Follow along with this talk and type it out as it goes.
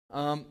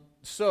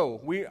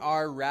So we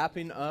are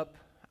wrapping up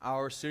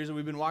our series that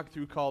we've been walking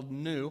through called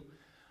New.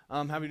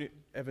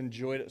 Have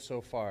enjoyed it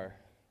so far,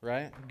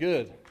 right?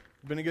 Good.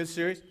 Been a good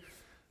series.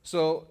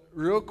 So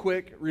real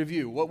quick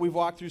review. What we've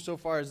walked through so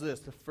far is this.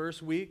 The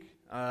first week,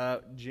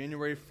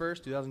 January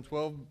 1st,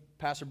 2012,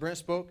 Pastor Brent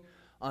spoke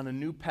on a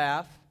new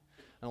path.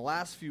 And the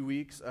last few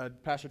weeks,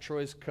 Pastor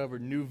Troy's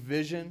covered new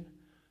vision,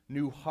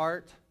 new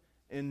heart,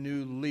 and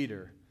new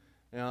leader.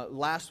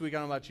 Last week, I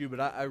don't know about you, but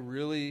I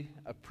really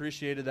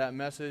appreciated that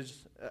message.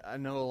 I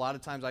know a lot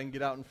of times I can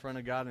get out in front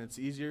of God, and it's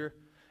easier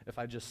if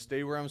I just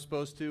stay where I'm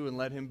supposed to and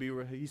let Him be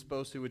where He's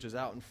supposed to, which is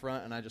out in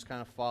front, and I just kind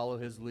of follow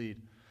His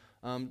lead.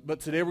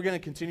 But today we're going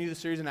to continue the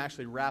series and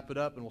actually wrap it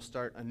up, and we'll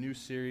start a new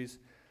series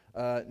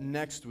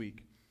next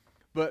week.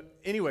 But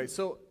anyway,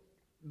 so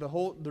the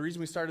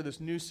reason we started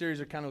this new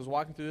series, I kind of was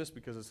walking through this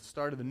because it's the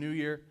start of the new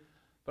year.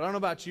 But I don't know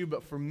about you,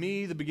 but for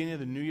me, the beginning of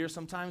the new year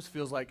sometimes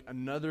feels like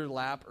another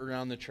lap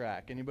around the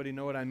track. Anybody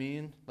know what I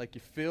mean? Like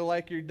you feel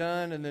like you're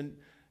done, and then,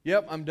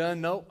 yep, I'm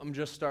done. Nope, I'm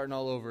just starting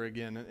all over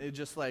again. And it's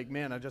just like,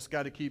 man, I just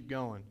got to keep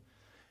going.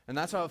 And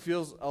that's how it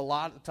feels a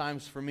lot of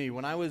times for me.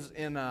 When I was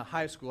in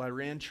high school, I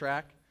ran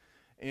track,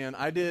 and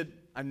I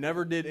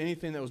never did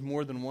anything that was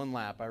more than one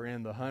lap. I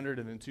ran the 100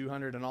 and then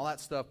 200 and all that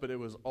stuff, but it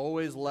was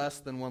always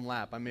less than one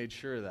lap. I made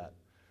sure of that.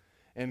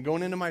 And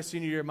going into my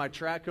senior year, my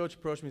track coach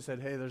approached me and said,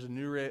 hey, there's a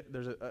new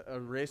there's a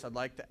race I'd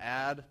like to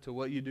add to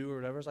what you do or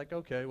whatever. I was like,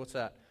 okay, what's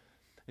that?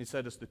 And he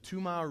said, it's the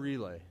 2-mile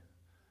relay.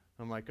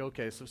 I'm like,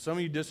 okay, so some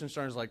of you distance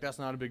runners are like, that's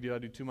not a big deal. I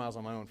do 2 miles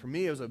on my own. For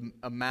me, it was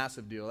a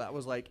massive deal. That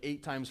was like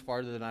 8 times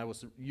farther than I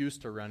was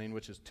used to running,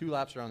 which is 2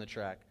 laps around the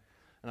track.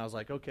 And I was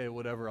like, okay,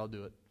 whatever, I'll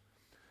do it.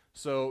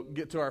 So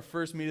get to our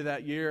first meet of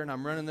that year, and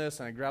I'm running this,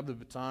 and I grab the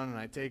baton, and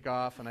I take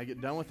off, and I get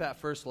done with that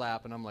first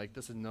lap, and I'm like,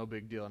 this is no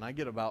big deal. And I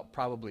get about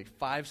probably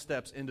 5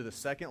 steps into the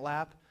second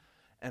lap,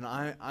 and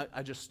I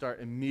just start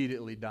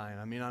immediately dying.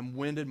 I mean, I'm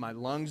winded. My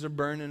lungs are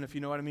burning, if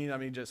you know what I mean. I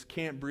mean, just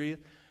can't breathe.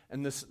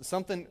 And this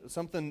something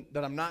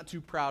that I'm not too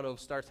proud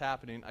of starts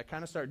happening. I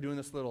kind of start doing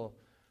this little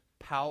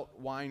pout,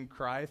 whine,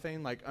 cry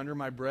thing, like under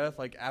my breath,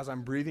 like as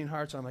I'm breathing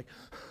hard, so I'm like...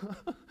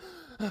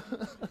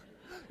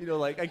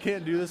 like I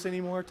can't do this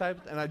anymore type,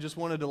 and I just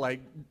wanted to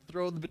like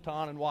throw the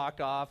baton and walk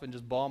off and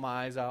just bawl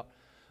my eyes out.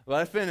 Well,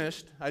 I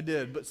finished, I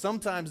did, but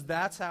sometimes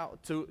that's how,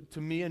 to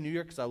me, a New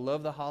Year, because I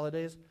love the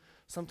holidays,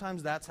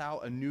 sometimes that's how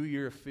a New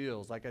Year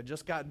feels. Like I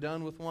just got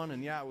done with one,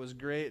 and yeah, it was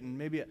great, and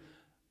maybe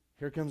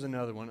here comes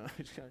another one. I'm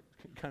just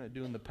kind of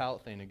doing the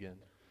pout thing again.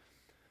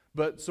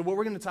 But so what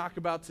we're going to talk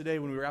about today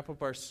when we wrap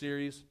up our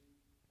series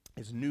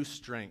is new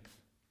strength.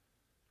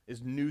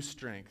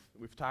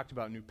 We've talked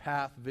about new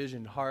path,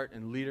 vision, heart,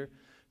 and leader.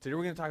 Today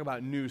we're going to talk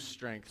about new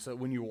strength. So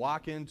when you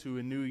walk into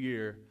a new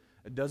year,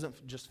 it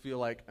doesn't just feel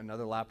like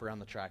another lap around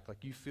the track.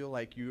 Like you feel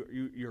like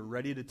you're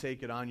ready to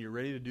take it on. You're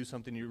ready to do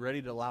something. You're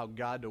ready to allow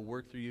God to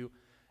work through you,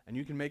 and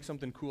you can make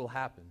something cool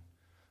happen.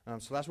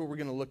 So that's what we're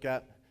going to look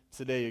at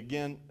today.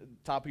 Again,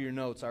 top of your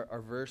notes,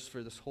 our verse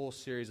for this whole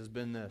series has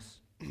been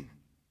this.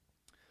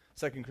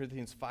 2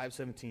 Corinthians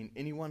 5:17,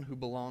 anyone who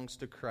belongs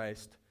to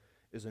Christ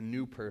is a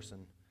new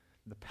person.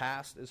 The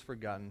past is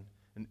forgotten,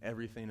 and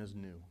everything is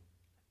new.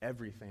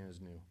 Everything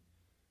is new.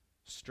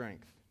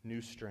 Strength,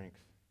 new strength.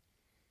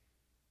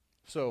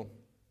 So,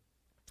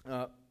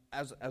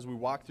 as we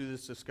walk through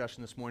this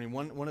discussion this morning,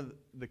 one of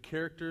the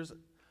characters,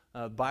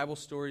 Bible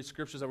stories,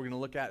 scriptures that we're going to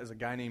look at is a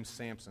guy named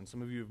Samson.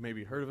 Some of you have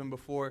maybe heard of him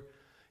before.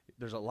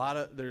 There's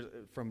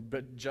from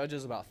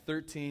Judges about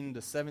 13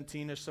 to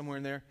 17ish, somewhere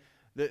in there.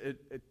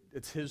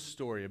 It's his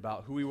story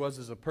about who he was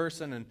as a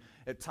person, and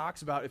it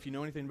talks about, if you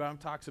know anything about him,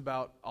 talks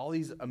about all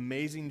these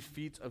amazing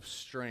feats of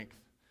strength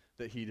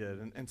that he did.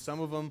 And some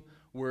of them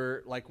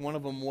were, like one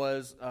of them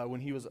was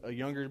when he was a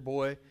younger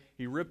boy,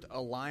 he ripped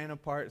a lion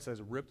apart. It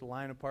says ripped a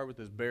lion apart with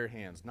his bare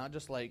hands. Not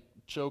just like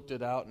choked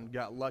it out and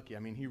got lucky. I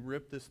mean, he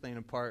ripped this thing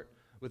apart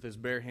with his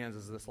bare hands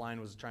as this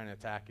lion was trying to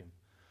attack him.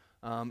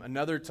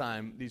 Another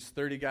time, these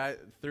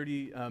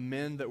 30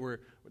 men that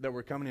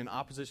were coming in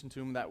opposition to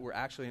him, that were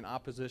actually in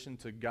opposition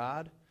to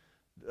God,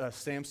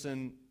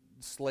 Samson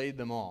slayed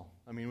them all.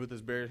 I mean, with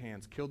his bare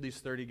hands, killed these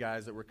 30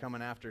 guys that were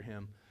coming after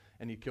him,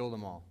 and he killed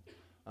them all.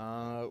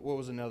 What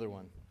was another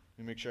one?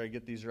 Let me make sure I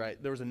get these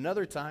right. There was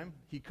another time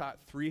he caught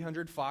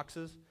 300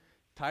 foxes,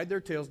 tied their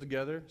tails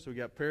together, so we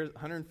got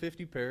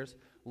 150 pairs,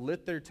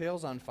 lit their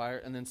tails on fire,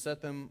 and then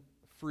set them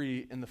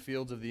free in the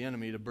fields of the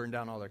enemy to burn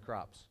down all their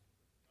crops.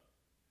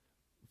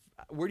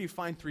 Where do you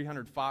find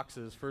 300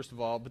 foxes, first of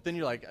all? But then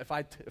you're like, if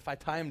I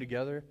tie them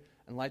together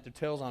and light their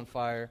tails on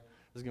fire,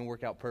 this is going to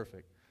work out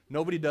perfect.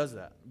 Nobody does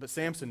that, but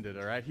Samson did,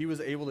 all right? He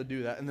was able to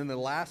do that. And then the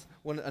last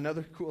one,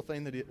 another cool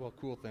thing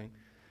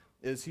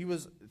is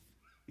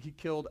he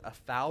killed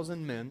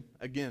 1,000 men.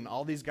 Again,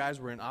 all these guys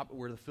were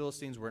where the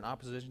Philistines were in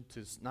opposition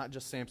to not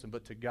just Samson,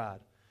 but to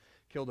God.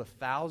 Killed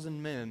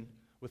 1,000 men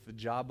with the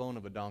jawbone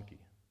of a donkey.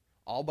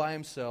 All by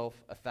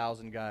himself,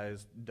 1,000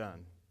 guys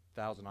done.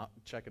 1,000,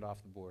 check it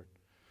off the board.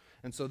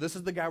 And so this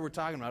is the guy we're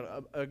talking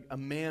about, a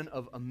man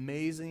of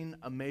amazing,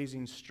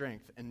 amazing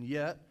strength. And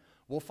yet,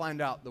 we'll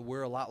find out that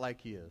we're a lot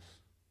like he is.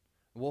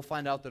 We'll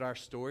find out that our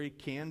story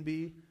can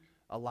be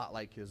a lot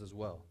like his as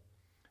well.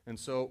 And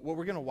so what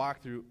we're going to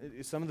walk through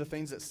is some of the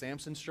things that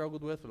Samson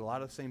struggled with, but a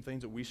lot of the same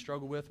things that we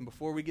struggle with. And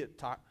before we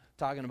get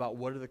talking about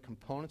what are the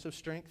components of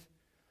strength,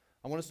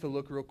 I want us to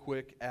look real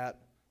quick at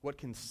what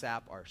can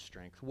sap our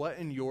strength. What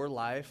in your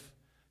life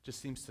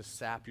just seems to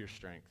sap your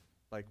strength?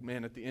 Like,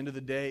 man, at the end of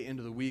the day, end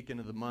of the week, end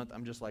of the month,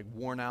 I'm just like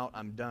worn out,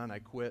 I'm done, I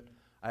quit,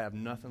 I have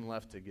nothing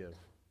left to give.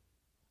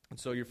 And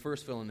so your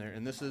first fill in there,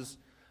 and this is,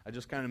 I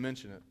just kind of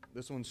mentioned it.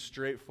 This one's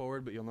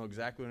straightforward, but you'll know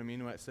exactly what I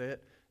mean when I say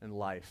it. And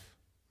life.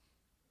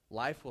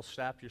 Life will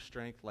sap your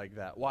strength like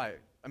that. Why?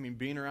 I mean,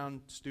 being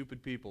around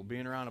stupid people,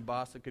 being around a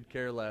boss that could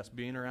care less,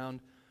 being around,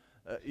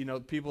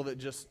 people that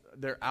just,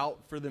 they're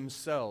out for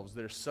themselves,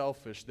 they're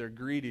selfish, they're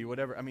greedy,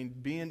 whatever. I mean,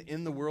 being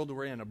in the world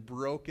we're in, a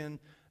broken,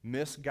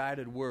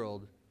 misguided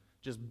world,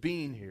 just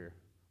being here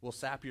will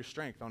sap your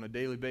strength on a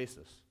daily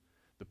basis.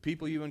 The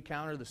people you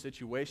encounter, the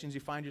situations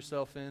you find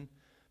yourself in,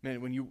 man,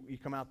 when you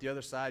come out the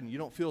other side and you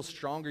don't feel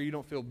stronger, you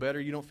don't feel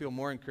better, you don't feel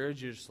more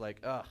encouraged, you're just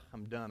like,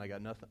 I'm done, I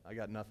got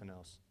nothing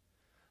else.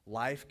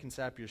 Life can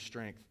sap your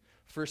strength.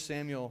 1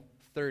 Samuel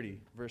 30,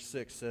 verse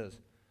 6 says,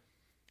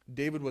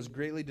 David was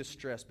greatly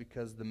distressed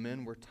because the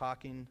men were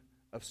talking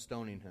of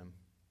stoning him.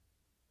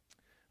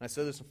 And I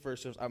said this in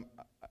first service. I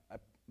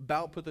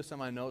about put this in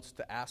my notes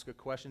to ask a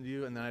question to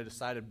you, and then I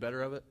decided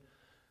better of it.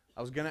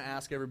 I was going to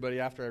ask everybody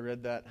after I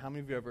read that, how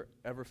many of you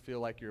ever feel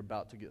like you're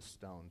about to get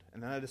stoned?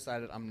 And then I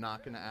decided I'm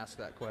not going to ask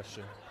that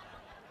question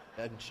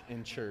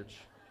in church.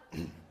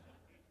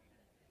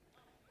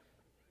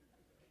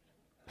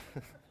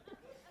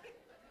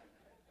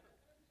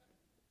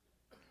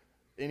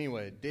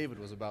 Anyway, David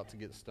was about to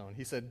get stoned.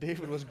 He said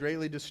David was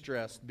greatly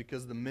distressed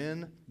because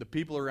the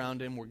people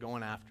around him were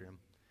going after him.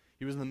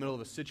 He was in the middle of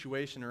a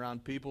situation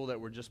around people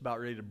that were just about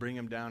ready to bring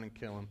him down and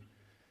kill him.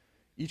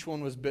 Each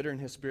one was bitter in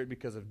his spirit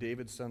because of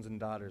David's sons and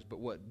daughters. But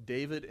what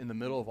David, in the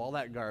middle of all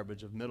that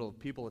garbage, in the middle of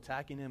people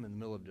attacking him, in the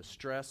middle of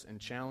distress and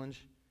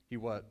challenge, he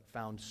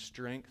found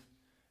strength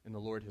in the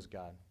Lord his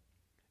God.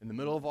 In the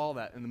middle of all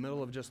that, in the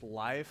middle of just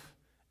life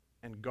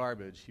and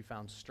garbage, he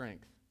found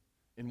strength.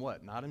 In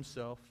what? Not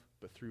himself,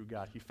 but through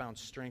God. He found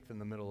strength in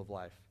the middle of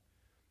life.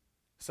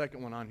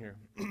 Second one on here.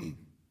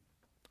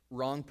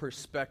 Wrong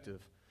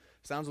perspective.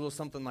 Sounds a little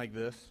something like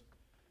this.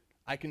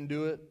 I can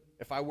do it.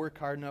 If I work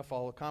hard enough,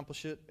 I'll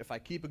accomplish it. If I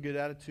keep a good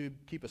attitude,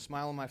 keep a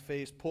smile on my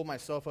face, pull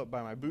myself up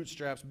by my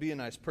bootstraps, be a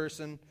nice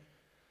person,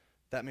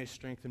 that may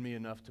strengthen me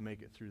enough to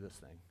make it through this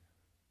thing.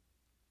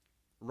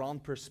 Wrong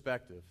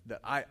perspective. That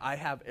I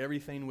have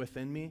everything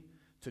within me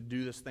to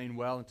do this thing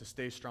well and to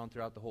stay strong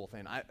throughout the whole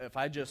thing. If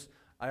I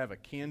have a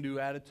can-do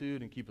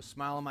attitude and keep a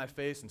smile on my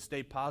face and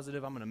stay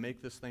positive, I'm going to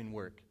make this thing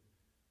work.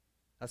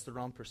 That's the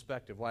wrong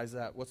perspective. Why is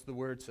that? What's the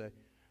word say?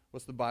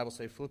 What's the Bible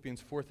say?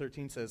 Philippians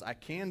 4:13 says, I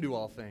can do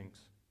all things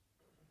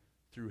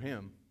through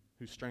him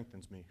who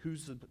strengthens me.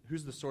 Who's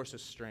the source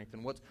of strength?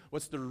 And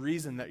what's the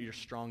reason that you're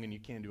strong and you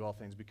can do all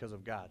things? Because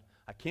of God.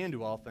 I can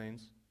do all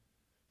things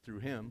through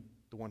him,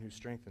 the one who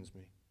strengthens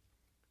me.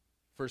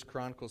 1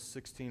 Chronicles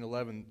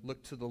 16:11,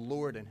 look to the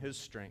Lord and his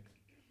strength.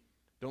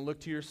 Don't look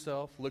to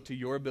yourself. Look to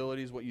your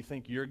abilities, what you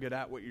think you're good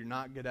at, what you're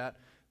not good at.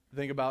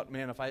 Think about,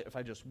 man, if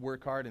I just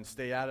work hard and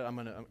stay at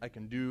it, I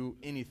can do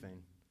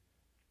anything.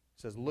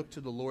 It says, look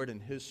to the Lord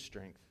and his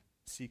strength.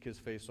 Seek his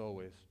face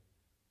always.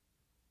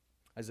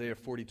 Isaiah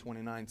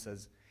 40:29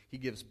 says, he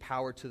gives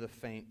power to the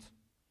faint,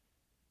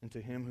 and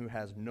to him who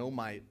has no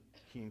might,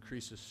 he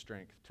increases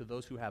strength. To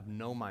those who have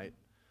no might,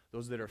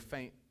 those that are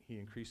faint, he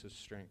increases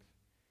strength.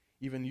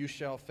 Even you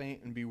shall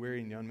faint and be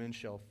weary, and young men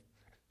shall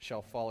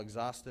fall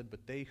exhausted,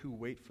 but they who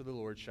wait for the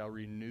Lord shall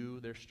renew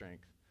their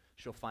strength,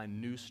 shall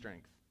find new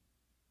strength.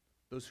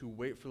 Those who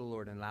wait for the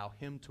Lord and allow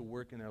him to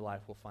work in their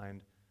life will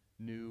find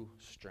new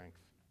strength.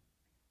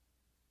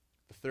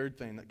 The third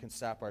thing that can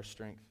sap our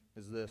strength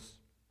is this: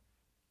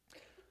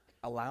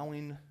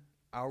 allowing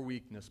our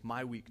weakness,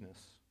 my weakness,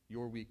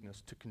 your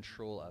weakness, to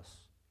control us.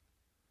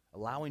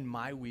 Allowing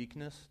my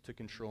weakness to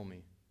control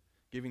me.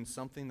 Giving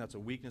something that's a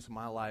weakness in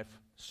my life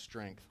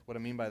strength. What I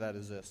mean by that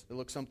is this. It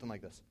looks something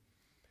like this.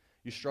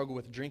 You struggle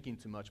with drinking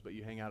too much, but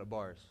you hang out at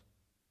bars.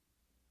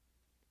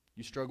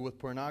 You struggle with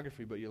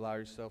pornography, but you allow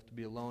yourself to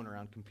be alone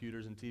around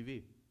computers and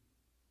TV.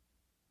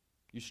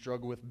 You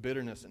struggle with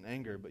bitterness and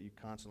anger, but you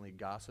constantly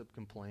gossip,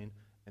 complain,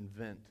 and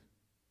vent.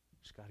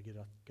 Just got to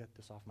get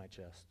this off my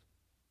chest.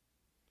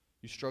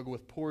 You struggle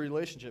with poor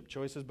relationship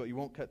choices, but you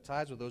won't cut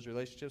ties with those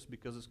relationships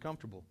because it's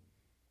comfortable.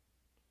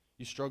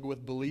 You struggle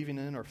with believing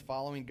in or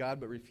following God,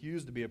 but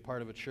refuse to be a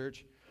part of a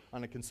church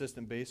on a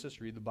consistent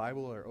basis. Read the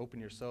Bible or open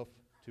yourself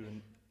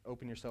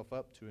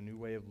up to a new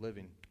way of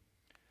living.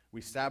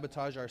 We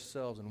sabotage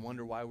ourselves and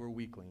wonder why we're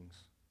weaklings.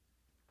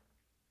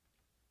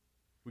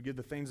 We give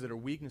the things that are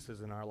weaknesses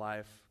in our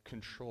life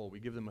control. We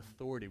give them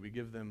authority. We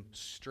give them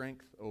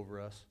strength over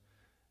us.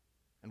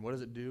 And what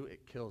does it do?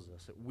 It kills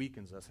us. It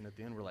weakens us. And at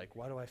the end, we're like,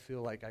 why do I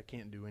feel like I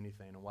can't do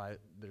anything? And why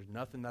there's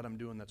nothing that I'm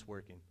doing that's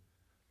working?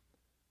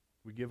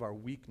 We give our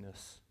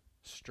weakness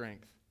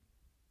strength.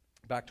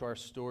 Back to our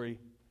story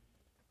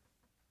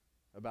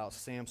about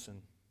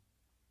Samson.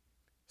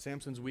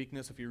 Samson's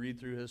weakness, if you read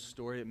through his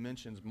story, it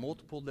mentions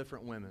multiple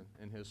different women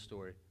in his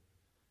story.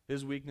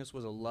 His weakness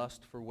was a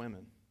lust for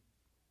women.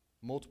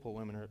 Multiple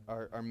women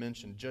are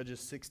mentioned. Judges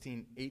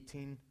 16,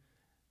 18,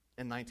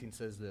 and 19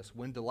 says this.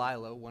 When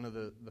Delilah, one of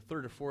the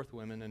third or fourth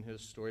women in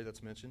his story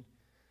that's mentioned,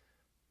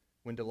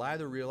 when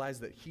Delilah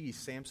realized that he,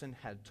 Samson,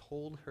 had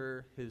told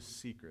her his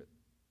secret.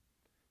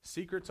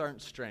 Secrets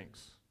aren't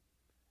strengths.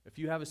 If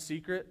you have a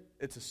secret,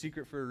 it's a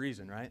secret for a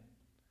reason, right?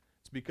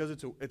 It's because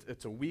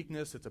it's a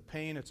weakness, it's a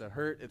pain, it's a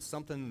hurt, it's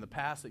something in the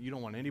past that you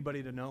don't want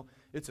anybody to know.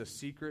 It's a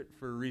secret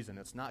for a reason.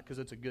 It's not because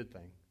it's a good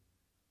thing.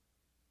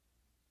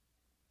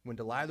 When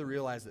Delilah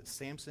realized that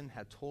Samson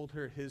had told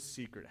her his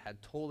secret,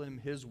 had told him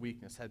his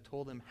weakness, had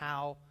told him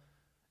how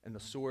and the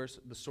source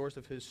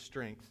of his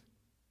strength,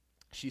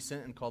 she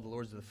sent and called the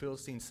lords of the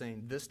Philistines,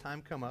 saying, "This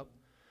time come up,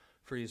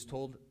 for he has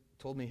told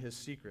me his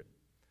secret."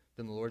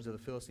 Then the lords of the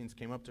Philistines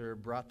came up to her,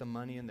 brought the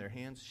money in their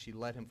hands. She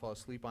let him fall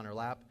asleep on her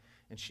lap,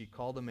 and she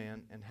called a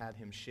man and had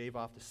him shave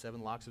off the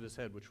 7 locks of his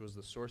head, which was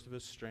the source of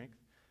his strength,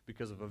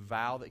 because of a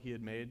vow that he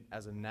had made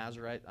as a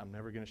Nazirite. I'm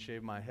never going to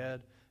shave my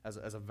head, as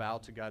a vow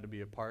to God to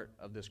be a part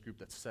of this group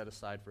that's set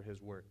aside for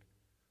his work.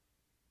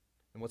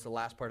 And what's the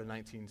last part of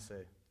 19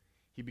 say?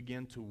 He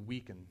began to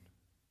weaken,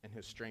 and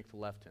his strength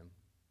left him.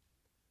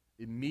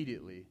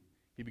 Immediately,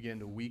 he began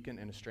to weaken,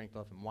 and his strength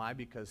left him. Why?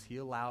 Because he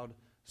allowed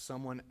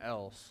someone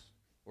else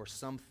or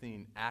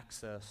something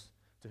access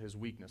to his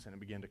weakness, and it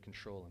began to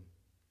control him.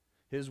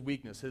 His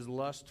weakness, his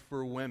lust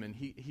for women,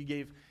 he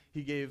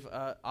gave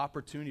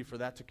opportunity for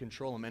that to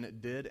control him, and it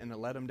did, and it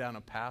led him down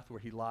a path where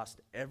he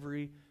lost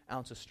every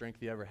ounce of strength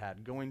he ever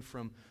had, going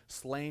from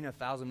slaying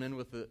 1,000 men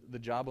with the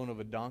jawbone of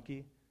a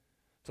donkey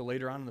to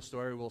later on in the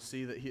story we'll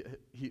see that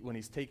he when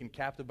he's taken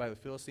captive by the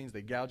Philistines,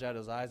 they gouge out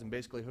his eyes and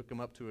basically hook him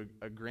up to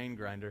a grain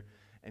grinder,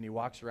 and he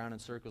walks around in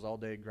circles all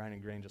day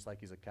grinding grain just like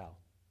he's a cow.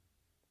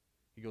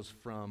 He goes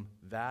from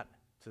that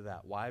to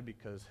that. Why?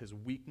 Because his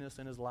weakness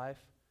in his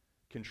life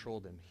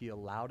controlled him. He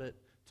allowed it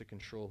to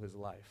control his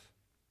life.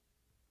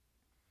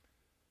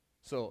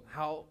 So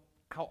how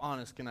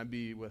honest can I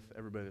be with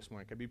everybody this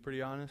morning? Can I be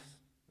pretty honest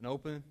and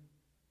open?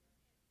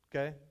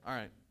 Okay? All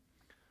right.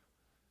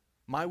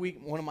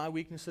 One of my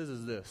weaknesses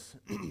is this.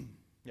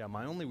 Yeah,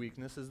 my only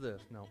weakness is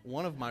this. No,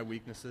 one of my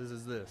weaknesses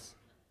is this.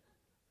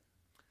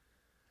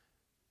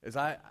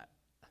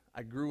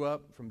 I grew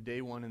up from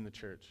day one in the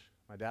church.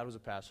 My dad was a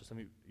pastor. Some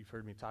of you've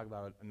heard me talk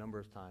about it a number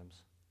of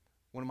times.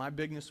 One of my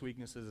biggest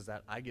weaknesses is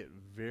that I get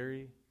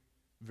very,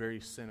 very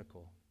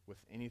cynical with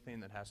anything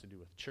that has to do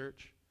with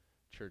church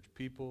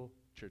people,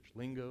 church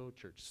lingo,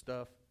 church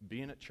stuff,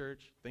 being at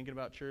church, thinking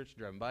about church,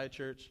 driving by a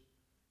church.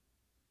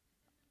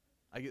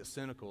 I get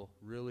cynical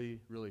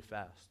really, really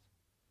fast.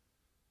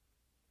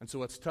 And so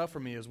what's tough for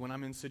me is when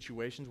I'm in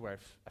situations where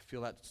I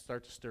feel that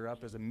start to stir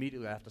up, is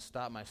immediately I have to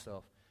stop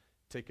myself,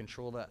 take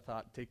control of that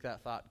thought, take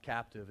that thought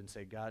captive and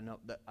say, God, no,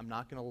 I'm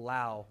not going to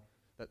allow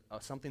that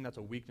something that's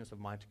a weakness of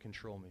mine to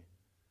control me,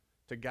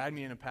 to guide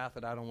me in a path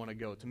that I don't want to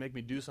go, to make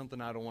me do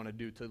something I don't want to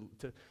do,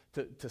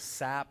 to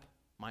sap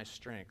my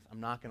strength. I'm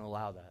not going to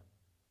allow that.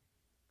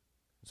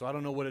 So I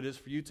don't know what it is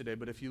for you today,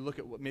 but if you look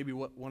at what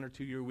one or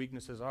two of your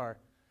weaknesses are,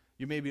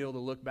 you may be able to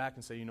look back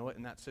and say, you know what,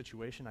 in that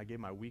situation, I gave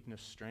my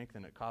weakness strength,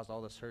 and it caused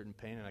all this hurt and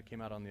pain, and I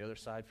came out on the other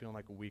side feeling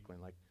like a weakling,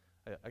 like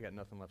I got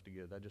nothing left to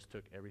give. I just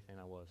took everything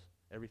I was,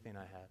 everything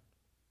I had.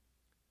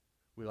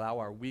 We allow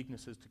our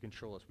weaknesses to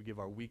control us. We give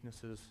our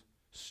weaknesses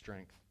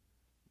strength.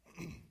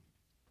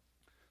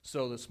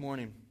 So this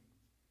morning,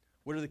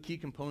 what are the key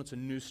components of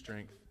new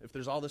strength? If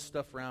there's all this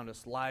stuff around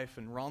us, life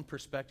and wrong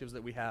perspectives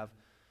that we have,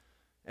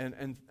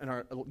 and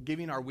are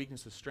giving our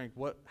weaknesses strength,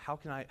 how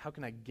can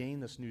I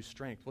gain this new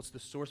strength? What's the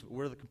source of it?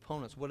 What are the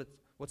components?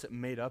 What's it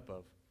made up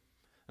of?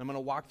 And I'm going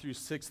to walk through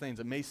 6 things.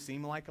 It may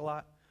seem like a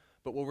lot,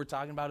 but what we're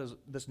talking about is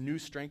this new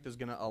strength is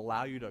going to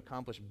allow you to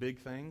accomplish big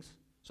things,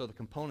 so the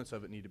components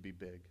of it need to be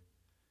big.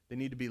 They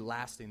need to be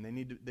lasting. They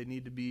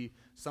need to be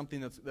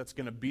something that's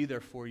going to be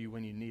there for you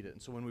when you need it.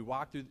 And so when we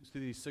walk through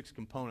these 6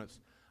 components,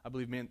 I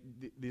believe, man,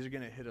 these are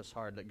going to hit us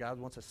hard, that God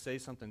wants to say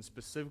something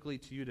specifically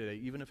to you today,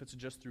 even if it's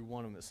just through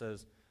one of them that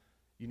says,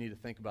 you need to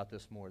think about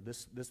this more.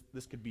 This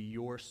could be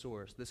your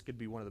source. This could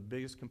be one of the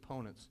biggest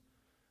components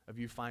of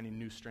you finding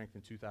new strength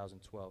in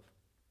 2012.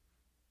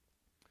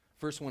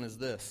 First one is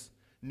this,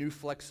 new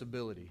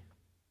flexibility.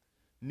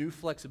 New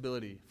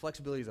flexibility.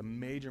 Flexibility is a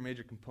major,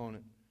 major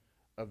component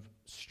of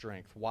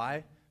strength.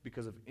 Why?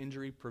 Because of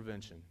injury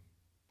prevention.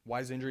 Why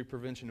is injury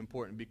prevention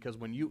important? Because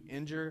when you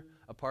injure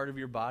a part of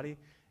your body,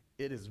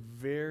 it is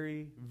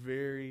very,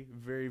 very,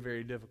 very,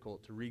 very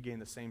difficult to regain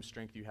the same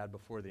strength you had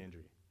before the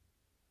injury.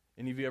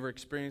 Any of you ever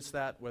experienced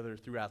that, whether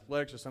through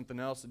athletics or something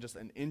else, just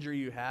an injury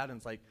you had, and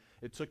it's like,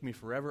 it took me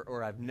forever,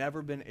 or I've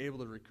never been able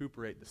to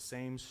recuperate the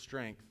same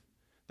strength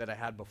that I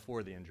had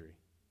before the injury.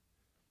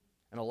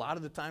 And a lot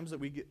of the times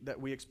that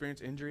we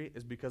experience injury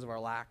is because of our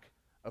lack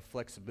of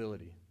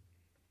flexibility.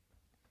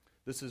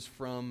 This is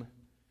from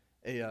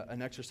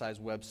an exercise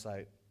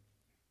website.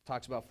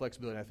 Talks about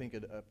flexibility. I think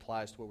it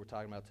applies to what we're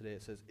talking about today.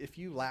 It says, if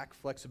you lack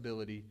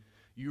flexibility,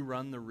 you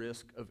run the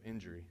risk of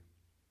injury.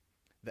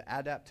 The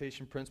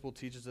adaptation principle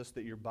teaches us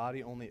that your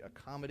body only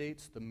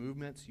accommodates the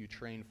movements you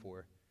train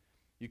for.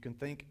 You can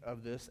think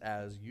of this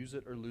as use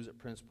it or lose it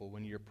principle.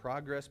 When your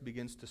progress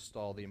begins to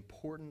stall, the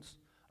importance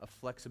of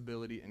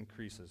flexibility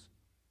increases.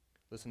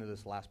 Listen to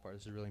this last part.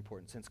 This is really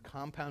important. Since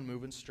compound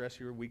movements stress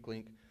your weak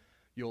link,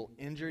 you'll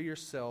injure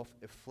yourself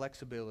if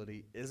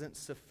flexibility isn't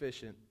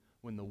sufficient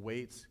when the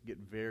weights get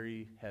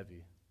very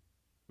heavy.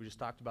 We just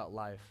talked about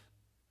life.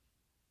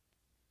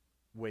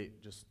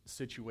 Weight, just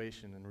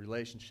situation and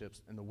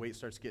relationships, and the weight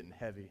starts getting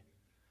heavy.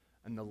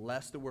 And the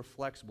less that we're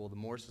flexible, the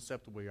more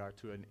susceptible we are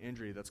to an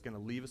injury that's going to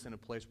leave us in a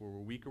place where we're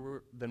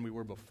weaker than we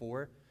were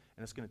before,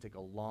 and it's going to take a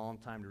long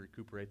time to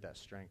recuperate that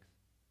strength.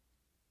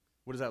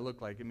 What does that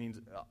look like? It means,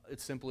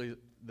 it's simply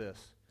this: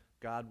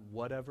 God,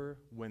 whatever,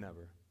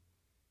 whenever.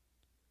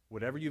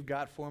 Whatever you've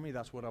got for me,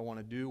 that's what I want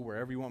to do.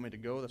 Wherever you want me to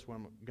go, that's where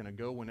I'm going to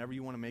go. Whenever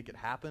you want to make it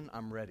happen,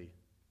 I'm ready.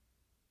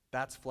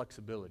 That's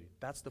flexibility.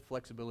 That's the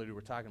flexibility we're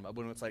talking about.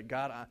 But when it's like,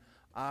 God,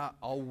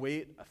 I'll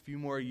wait a few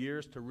more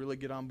years to really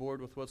get on board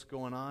with what's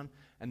going on,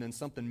 and then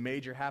something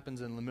major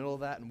happens in the middle of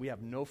that, and we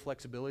have no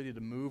flexibility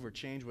to move or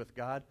change with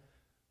God,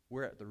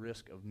 we're at the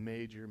risk of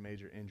major,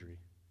 major injury.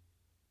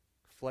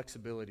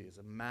 Flexibility is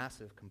a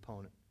massive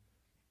component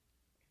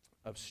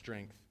of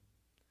strength.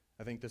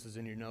 I think this is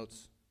in your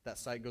notes. That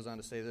site goes on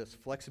to say this: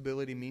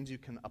 flexibility means you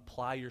can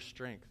apply your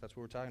strength. That's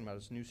what we're talking about.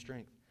 It's new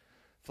strength.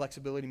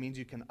 Flexibility means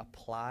you can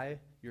apply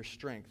your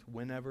strength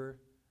whenever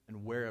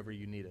and wherever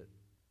you need it.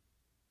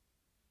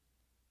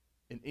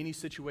 In any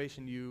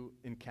situation you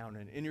encounter,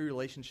 in any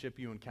relationship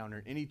you encounter,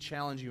 in any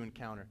challenge you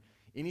encounter,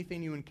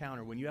 anything you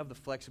encounter, when you have the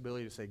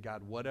flexibility to say,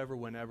 God, whatever,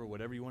 whenever,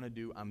 whatever you want to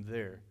do, I'm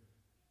there.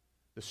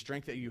 The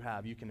strength that you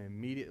have, you can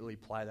immediately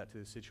apply that to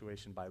the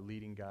situation by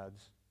leading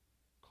God's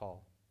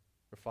call,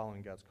 or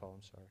following God's call,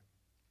 I'm sorry.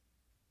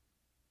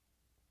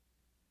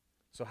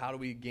 So how do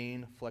we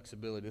gain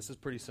flexibility? This is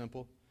pretty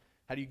simple.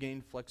 How do you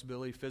gain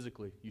flexibility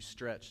physically? You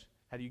stretch.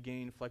 How do you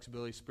gain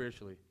flexibility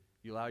spiritually?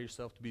 You allow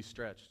yourself to be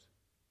stretched.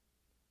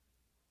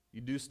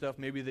 You do stuff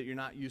maybe that you're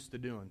not used to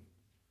doing.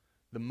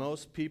 The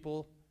most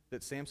people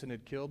that Samson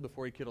had killed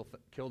before he killed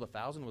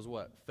 1,000 was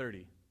what?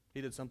 30.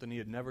 He did something he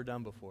had never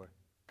done before.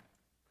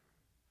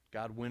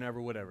 God,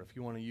 whenever, whatever. If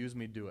you want to use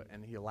me, do it.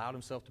 And he allowed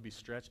himself to be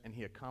stretched, and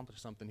he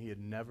accomplished something he had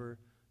never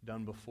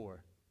done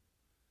before.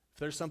 If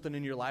there's something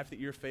in your life that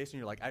you're facing,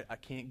 you're like, I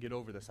can't get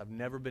over this. I've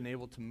never been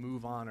able to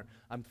move on, or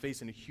I'm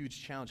facing a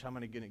huge challenge. How am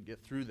I going to get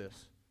through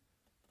this?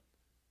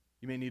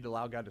 You may need to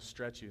allow God to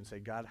stretch you and say,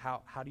 God,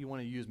 how do you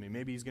want to use me?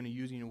 Maybe he's going to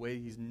use you in a way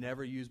he's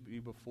never used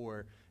you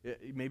before.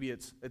 Maybe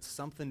it's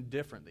something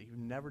different that you've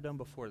never done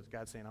before. That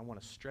God's saying, I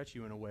want to stretch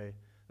you in a way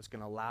that's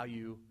going to allow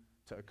you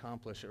to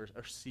accomplish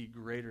or see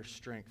greater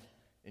strength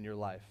in your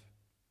life.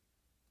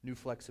 New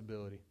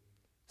flexibility.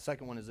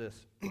 Second one is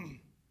this: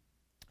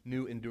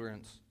 new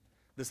endurance.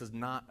 This is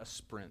not a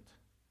sprint.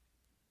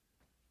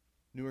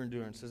 New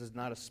endurance. This is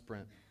not a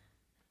sprint.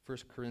 1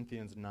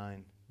 Corinthians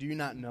 9. Do you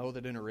not know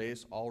that in a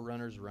race all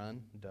runners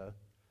run? Duh.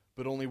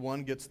 But only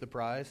one gets the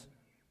prize?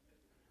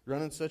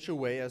 Run in such a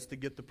way as to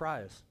get the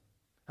prize.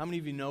 How many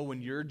of you know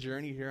when your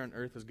journey here on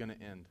earth is going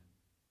to end?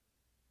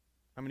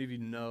 How many of you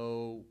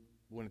know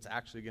when it's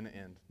actually going to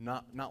end?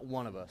 Not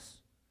one of us.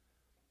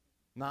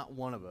 Not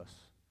one of us.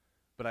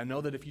 But I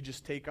know that if you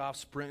just take off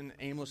sprinting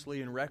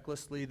aimlessly and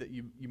recklessly, that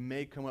you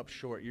may come up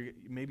short.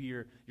 Maybe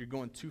you're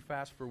going too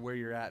fast for where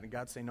you're at, and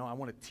God's saying, no, I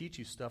want to teach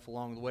you stuff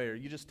along the way. Or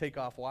you just take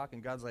off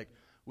walking. God's like,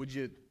 would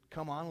you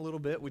come on a little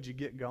bit? Would you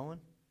get going?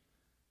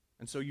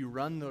 And so you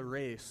run the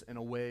race in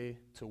a way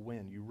to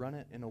win. You run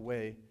it in a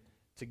way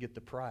to get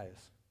the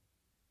prize.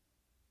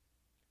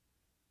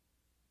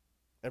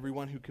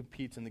 Everyone who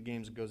competes in the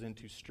games goes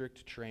into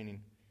strict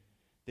training.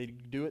 They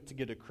do it to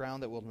get a crown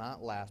that will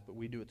not last, but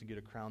we do it to get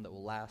a crown that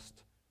will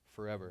last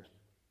forever.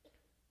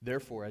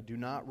 Therefore, I do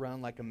not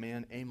run like a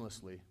man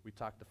aimlessly. We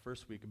talked the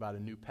first week about a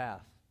new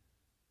path.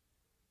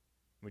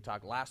 We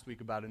talked last week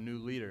about a new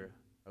leader.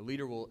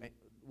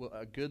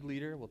 A good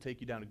leader will take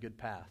you down a good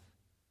path.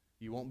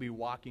 You won't be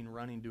walking,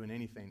 running, doing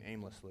anything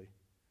aimlessly.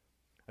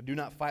 I do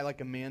not fight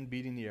like a man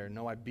beating the air.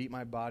 No, I beat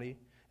my body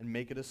and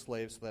make it a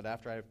slave, so that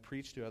after I have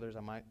preached to others,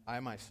 I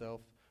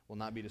myself will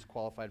not be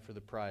disqualified for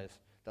the prize.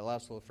 That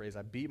last little phrase,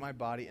 I beat my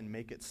body and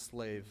make it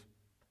slave.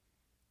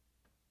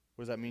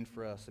 What does that mean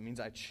for us? It means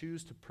I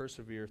choose to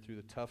persevere through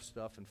the tough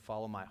stuff and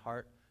follow my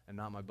heart and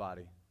not my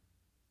body.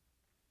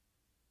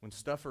 When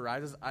stuff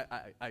arises,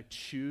 I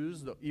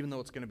choose, even though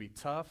it's going to be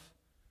tough,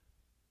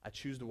 I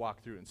choose to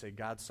walk through it and say,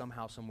 God,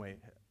 somehow, some way,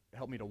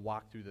 help me to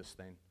walk through this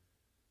thing.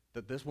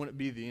 That this wouldn't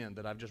be the end,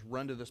 that I've just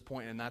run to this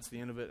point and that's the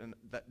end of it, and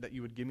that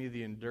you would give me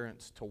the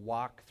endurance to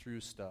walk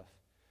through stuff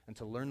and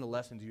to learn the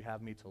lessons you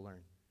have me to learn.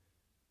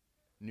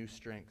 New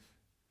strength.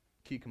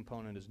 Key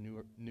component is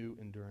new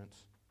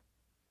endurance.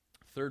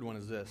 Third one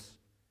is this: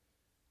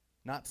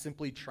 not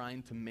simply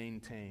trying to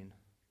maintain.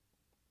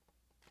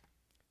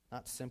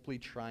 Not simply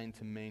trying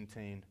to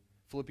maintain.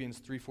 Philippians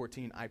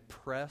 3:14, I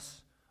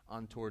press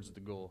on towards the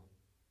goal.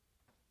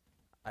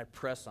 I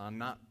press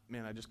on, I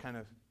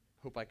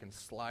hope I can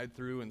slide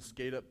through and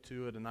skate up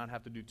to it and not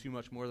have to do too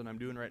much more than I'm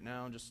doing right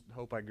now and just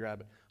hope I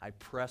grab it. I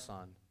press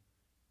on.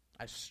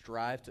 I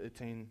strive to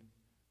attain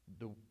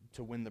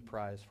to win the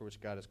prize for which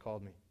God has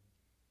called me.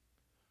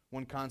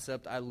 One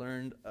concept I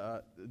learned,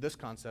 this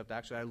concept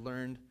actually I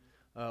learned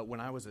when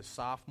I was a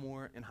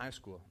sophomore in high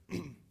school.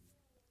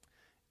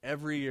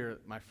 Every year,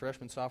 my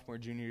freshman, sophomore,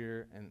 junior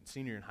year, and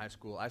senior year in high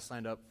school, I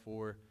signed up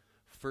for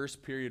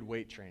first period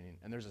weight training.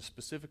 And there's a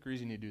specific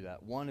reason you do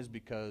that. One is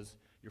because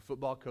your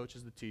football coach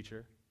is the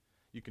teacher.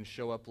 You can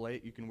show up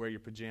late. You can wear your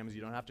pajamas.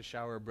 You don't have to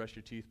shower or brush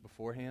your teeth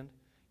beforehand.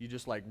 You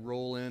just like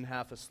roll in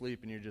half asleep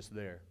and you're just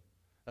there.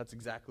 That's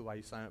exactly why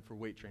you sign up for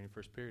weight training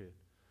first period.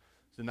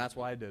 So that's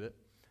why I did it.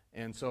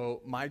 And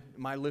so my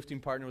lifting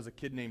partner was a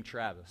kid named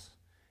Travis.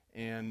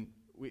 And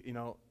we,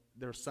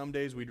 there were some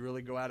days we'd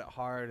really go at it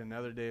hard, and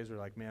other days we're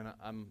like, man,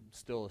 I'm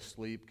still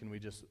asleep. Can we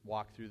just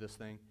walk through this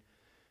thing?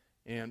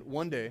 And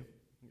one day,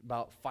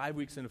 about 5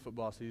 weeks into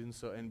football season,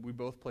 and we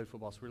both played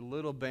football, so we're a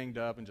little banged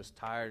up and just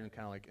tired and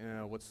kind of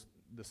like,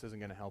 this isn't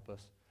going to help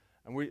us.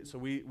 And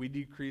we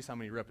decrease how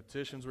many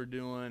repetitions we're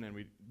doing, and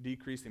we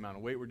decrease the amount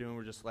of weight we're doing.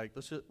 We're just like,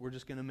 we're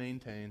just going to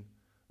maintain.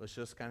 Let's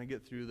just kind of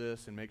get through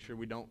this and make sure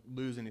we don't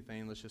lose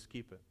anything. Let's just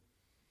keep it.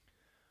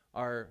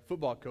 Our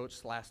football coach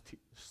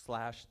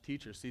slash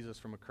teacher sees us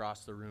from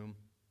across the room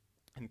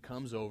and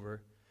comes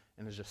over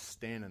and is just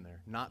standing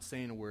there, not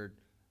saying a word.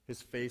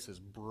 His face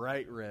is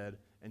bright red,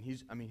 and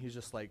he's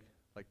just like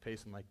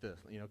pacing like this.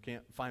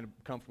 Can't find a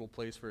comfortable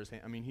place for his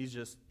hand. He's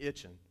just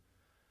itching.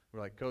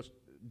 We're like, Coach,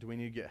 do we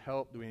need to get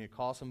help? Do we need to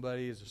call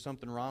somebody? Is there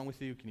something wrong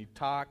with you? Can you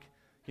talk?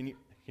 Can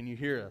you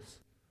hear us?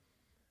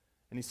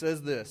 And he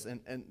says this,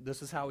 and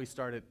this is how he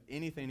started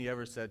anything he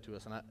ever said to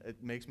us, and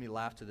it makes me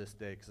laugh to this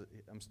day because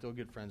I'm still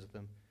good friends with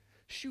him.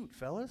 Shoot,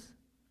 fellas.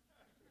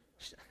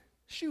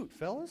 Shoot,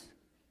 fellas.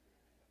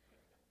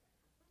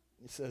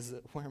 He says,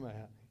 where am I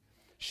at?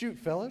 Shoot,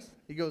 fellas.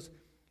 He goes,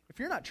 if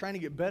you're not trying to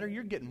get better,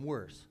 you're getting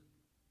worse.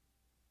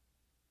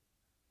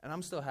 And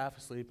I'm still half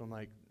asleep. I'm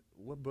like,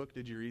 what book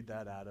did you read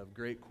that out of?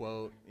 Great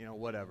quote,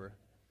 whatever.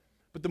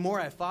 But the more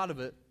I thought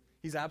of it,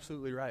 he's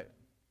absolutely right.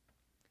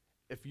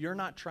 If you're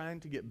not trying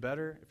to get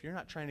better, if you're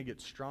not trying to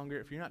get stronger,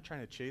 if you're not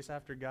trying to chase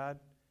after God,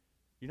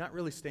 you're not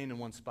really staying in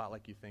one spot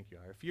like you think you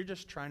are. If you're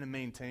just trying to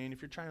maintain,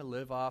 if you're trying to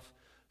live off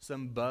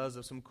some buzz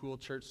of some cool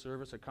church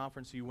service, a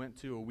conference you went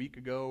to a week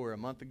ago or a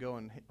month ago,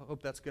 and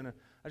hope that's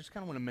I just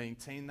kind of want to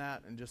maintain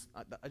that, and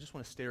I just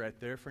want to stay right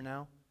there for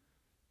now.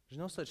 There's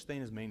no such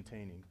thing as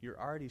maintaining. You're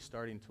already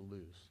starting to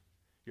lose.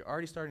 You're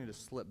already starting to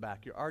slip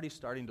back. You're already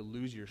starting to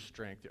lose your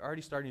strength. You're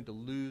already starting to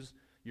lose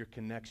your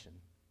connection.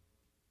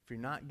 If you're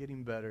not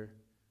getting better,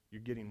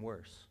 you're getting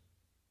worse.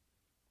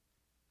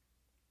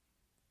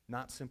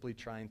 Not simply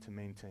trying to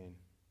maintain.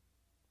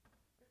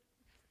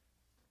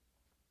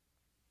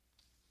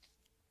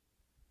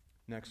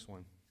 Next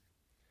one.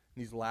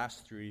 These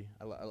last three,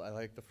 I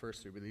like the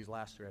first three, but these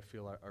last three I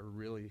feel are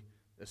really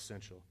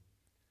essential.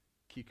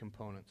 Key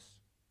components.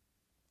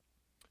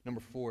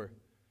 Number 4,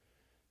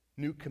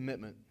 new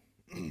commitment.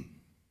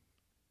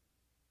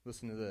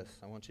 Listen to this.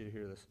 I want you to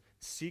hear this.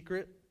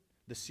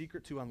 The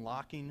secret to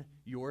unlocking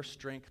your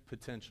strength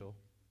potential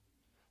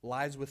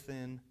lies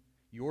within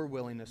your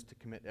willingness to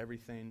commit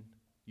everything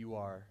you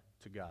are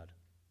to God.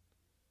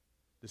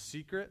 The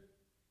secret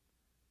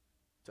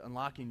to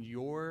unlocking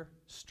your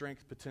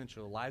strength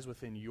potential lies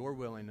within your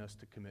willingness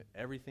to commit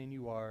everything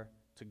you are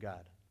to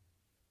God.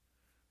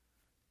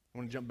 I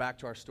want to jump back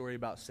to our story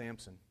about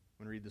Samson.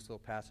 I'm going to read this little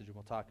passage and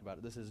we'll talk about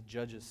it. This is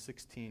Judges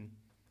 16,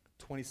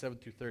 27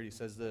 through 30. It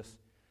says this.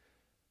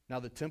 Now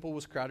the temple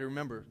was crowded.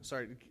 Remember,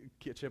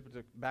 catch up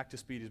back to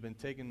speed. He's been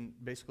taken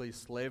basically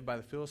slave by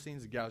the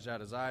Philistines. He gouged out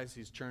his eyes.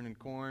 He's churning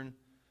corn.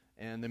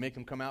 And they make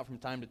him come out from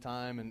time to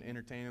time and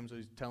entertain him. So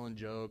he's telling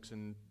jokes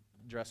and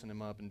dressing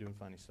him up and doing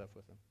funny stuff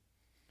with him.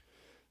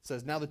 It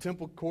says, now the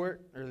temple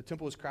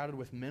was crowded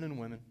with men and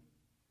women.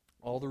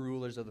 All the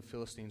rulers of the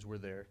Philistines were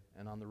there.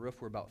 And on the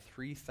roof were about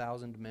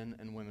 3,000 men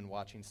and women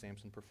watching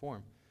Samson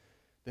perform.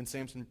 Then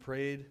Samson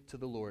prayed to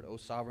the Lord, O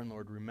sovereign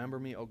Lord, remember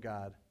me, O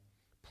God.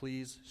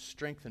 Please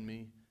strengthen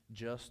me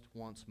just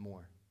once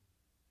more.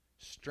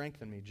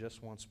 Strengthen me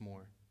just once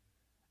more.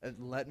 And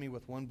let me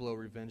with one blow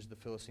revenge the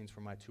Philistines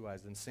for my 2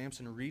 eyes. Then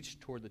Samson reached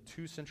toward the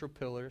 2 central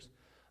pillars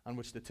on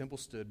which the temple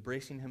stood,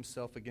 bracing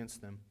himself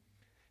against them.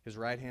 His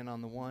right hand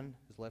on the one,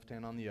 his left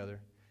hand on the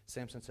other.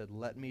 Samson said,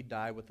 let me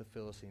die with the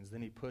Philistines.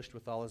 Then he pushed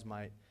with all his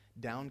might.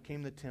 Down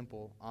came the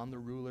temple on the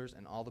rulers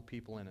and all the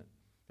people in it.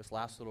 This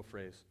last little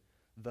phrase.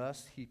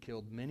 Thus he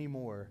killed many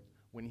more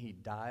when he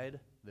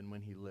died than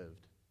when he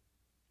lived.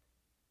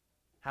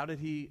 How did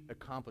he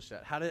accomplish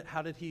that?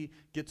 How did he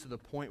get to the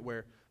point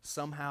where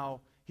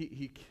somehow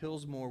he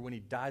kills more when he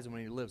dies than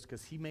when he lives?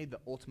 Because he made the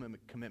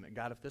ultimate commitment.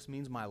 God, if this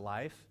means my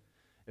life,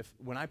 if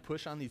when I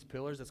push on these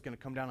pillars, that's going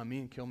to come down on me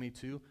and kill me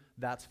too,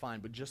 that's fine.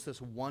 But just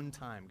this one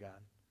time, God,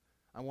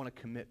 I want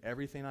to commit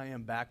everything I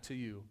am back to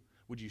you.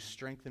 Would you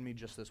strengthen me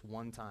just this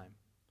one time?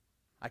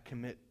 I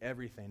commit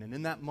everything. And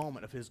in that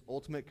moment of his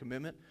ultimate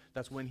commitment,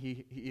 that's when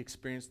he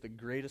experienced the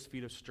greatest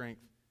feat of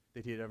strength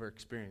that he had ever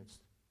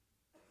experienced.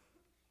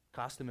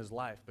 Cost him his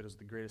life, but it was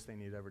the greatest thing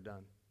he'd ever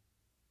done.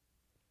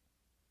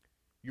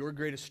 Your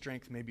greatest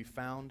strength may be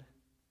found,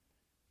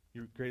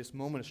 your greatest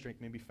moment of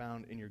strength may be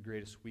found in your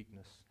greatest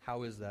weakness.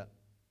 How is that?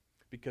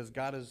 Because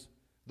God is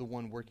the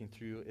one working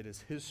through you. It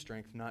is his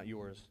strength, not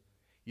yours.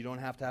 You don't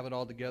have to have it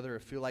all together or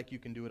feel like you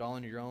can do it all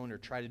on your own or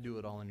try to do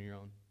it all on your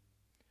own.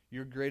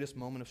 Your greatest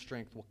moment of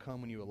strength will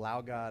come when you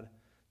allow God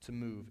to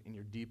move in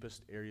your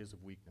deepest areas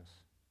of weakness.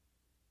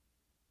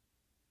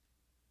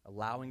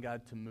 Allowing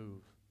God to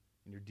move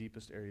in your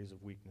deepest areas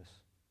of weakness.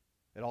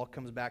 It all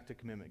comes back to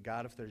commitment.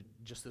 God, if there's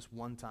just this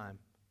one time,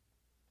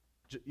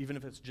 even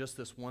if it's just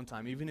this one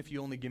time, even if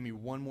you only give me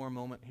one more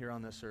moment here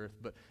on this earth,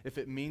 but if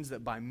it means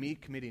that by me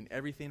committing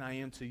everything I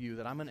am to you,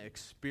 that I'm going to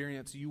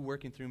experience you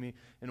working through me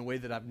in a way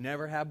that I've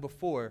never had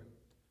before,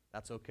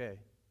 that's okay.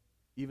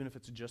 Even if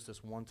it's just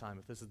this one time,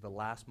 if this is the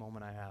last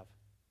moment I have.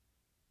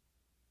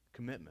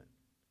 Commitment.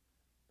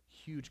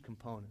 Huge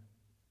component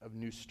of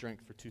new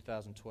strength for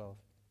 2012.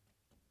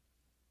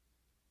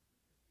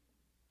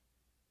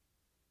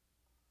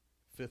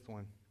 Fifth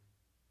one.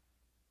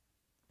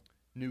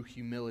 New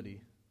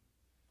humility.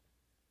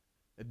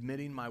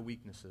 Admitting my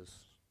weaknesses.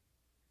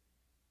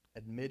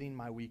 Admitting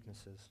my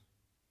weaknesses.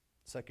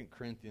 2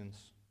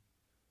 Corinthians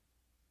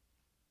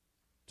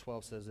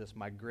 12 says this,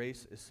 my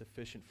grace is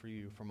sufficient for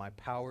you, for my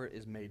power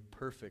is made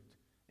perfect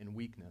in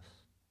weakness.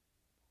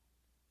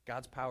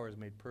 God's power is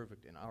made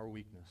perfect in our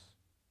weakness.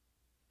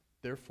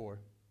 Therefore,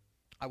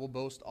 I will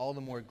boast all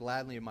the more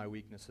gladly of my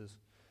weaknesses,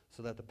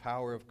 so that the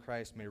power of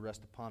Christ may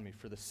rest upon me.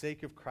 For the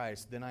sake of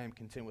Christ, then I am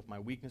content with my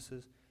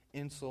weaknesses,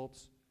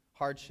 insults,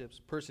 hardships,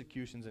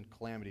 persecutions, and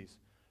calamities.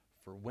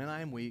 For when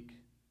I am weak,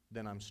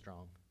 then I'm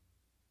strong.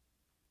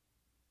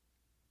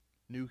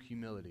 New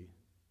humility.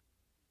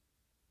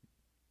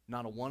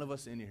 Not a one of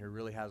us in here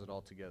really has it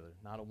all together.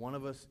 Not a one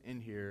of us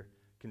in here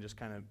can just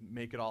kind of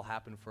make it all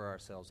happen for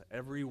ourselves.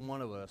 Every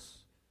one of us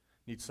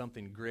needs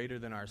something greater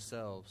than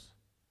ourselves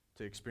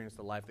to experience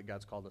the life that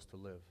God's called us to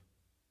live.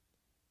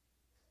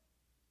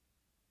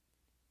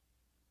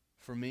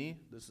 For me,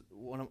 this is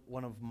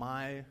one of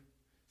my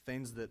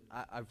things that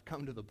I've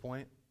come to the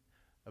point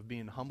of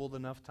being humbled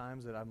enough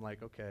times that I'm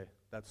like, okay,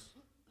 that's,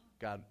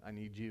 God, I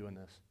need you in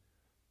this,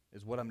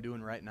 is what I'm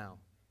doing right now.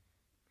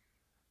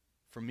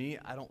 For me,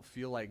 I don't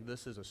feel like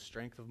this is a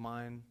strength of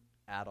mine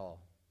at all.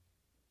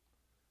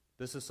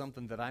 This is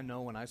something that I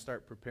know when I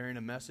start preparing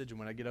a message and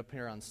when I get up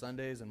here on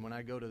Sundays and when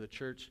I go to the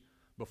church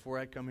before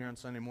I come here on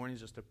Sunday mornings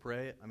just to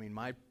pray. I mean,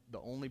 the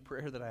only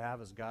prayer that I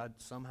have is, God,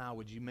 somehow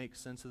would you make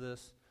sense of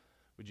this?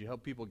 Would you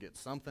help people get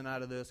something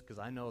out of this? Because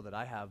I know that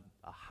I have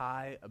a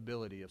high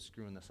ability of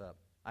screwing this up.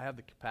 I have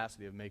the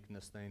capacity of making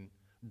this thing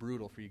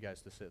brutal for you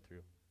guys to sit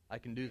through. I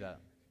can do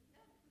that.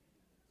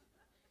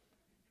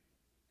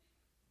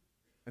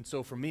 And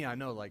so for me, I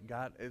know, like,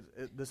 God,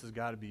 this has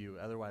got to be you.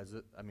 Otherwise,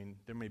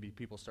 there may be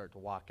people start to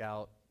walk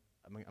out.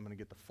 I'm going to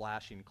get the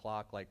flashing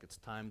clock like it's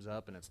time's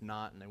up and it's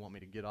not, and they want me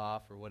to get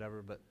off or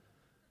whatever. But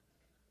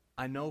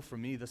I know for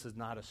me, this is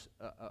not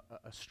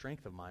a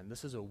strength of mine.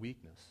 This is a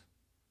weakness.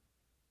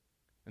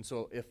 And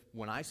so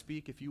when I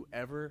speak, if you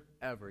ever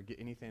get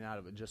anything out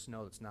of it, just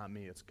know it's not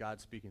me. It's God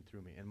speaking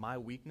through me. And my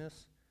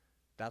weakness,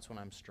 that's when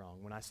I'm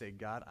strong. When I say,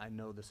 God, I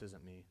know this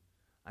isn't me.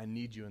 I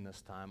need you in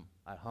this time.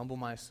 I humble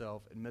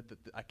myself, admit that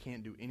I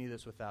can't do any of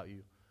this without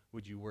you.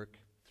 Would you work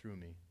through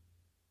me?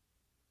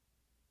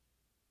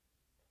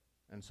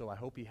 And so I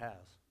hope he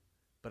has.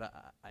 But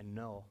I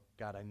know,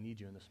 God, I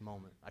need you in this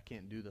moment. I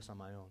can't do this on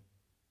my own.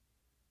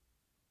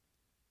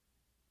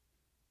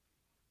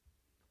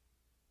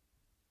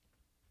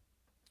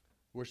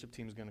 Worship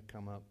team is going to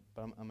come up,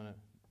 but I'm going to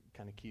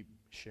kind of keep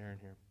sharing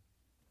here.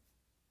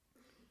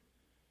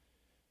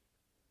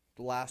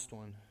 The last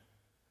one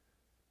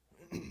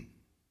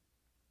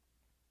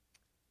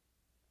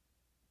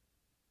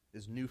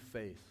is new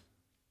faith.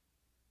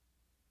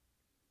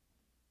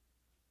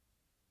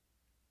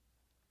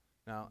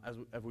 Now,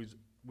 as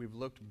we've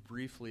looked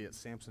briefly at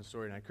Samson's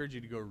story, and I encourage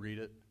you to go read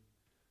it.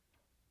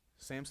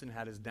 Samson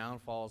had his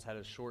downfalls, had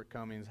his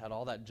shortcomings, had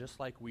all that just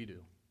like we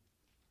do.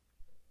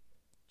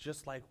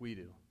 Just like we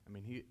do. I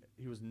mean,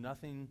 he was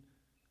nothing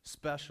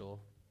special,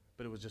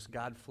 but it was just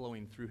God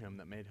flowing through him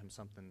that made him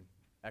something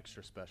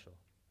extra special.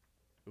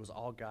 It was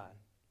all God.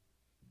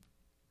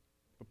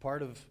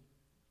 But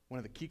one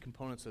of the key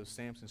components of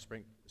Samson's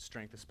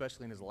strength,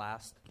 especially in his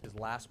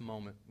last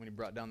moment when he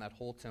brought down that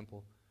whole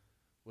temple,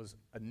 was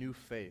a new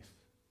faith.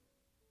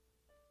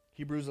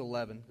 Hebrews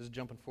 11, this is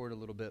jumping forward a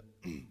little bit,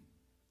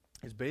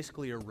 is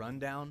basically a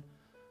rundown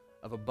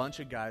of a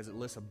bunch of guys that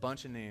lists a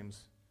bunch of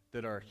names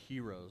that are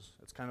heroes.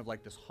 It's kind of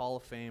like this hall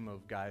of fame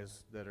of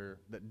guys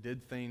that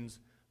did things,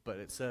 but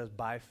it says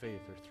by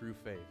faith or through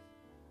faith.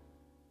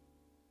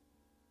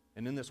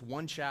 And in this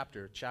one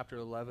chapter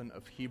 11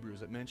 of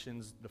Hebrews, it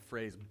mentions the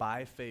phrase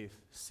by faith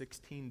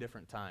 16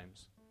 different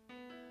times.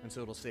 And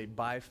so it'll say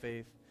by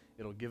faith,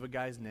 it'll give a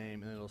guy's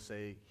name, and it'll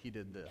say he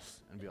did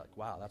this. And be like,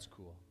 wow, that's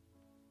cool.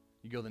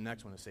 You go to the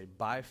next one and say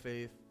by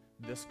faith,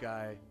 this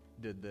guy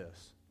did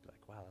this. Be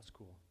like, wow, that's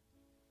cool.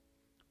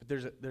 But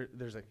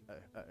there's a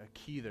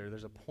key there.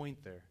 There's a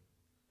point there.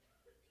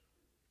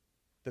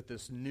 that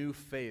this new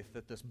faith,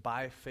 that this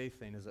by faith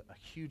thing is a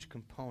huge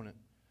component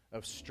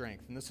of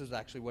strength. And this is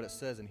actually what it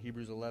says in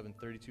Hebrews 11,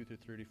 32 through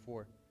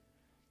 34.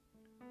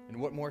 And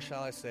what more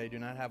shall I say? Do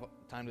not have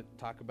time to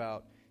talk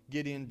about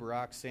Gideon,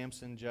 Barak,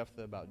 Samson,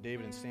 Jephthah, about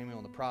David and Samuel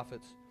and the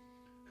prophets,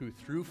 who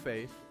through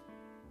faith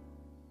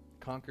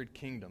conquered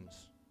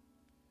kingdoms,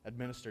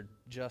 administered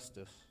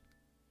justice,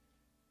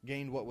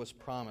 gained what was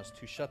promised,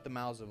 who shut the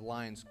mouths of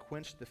lions,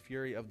 quenched the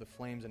fury of the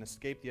flames, and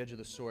escaped the edge of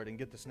the sword. And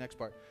get this next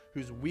part,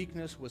 whose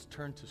weakness was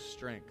turned to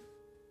strength.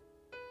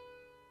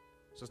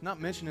 So it's not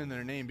mentioned in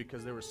their name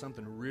because there was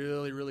something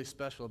really, really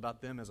special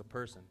about them as a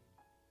person.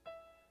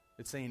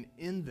 It's saying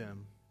in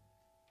them,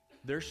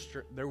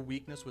 their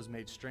weakness was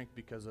made strength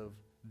because of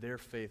their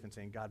faith, and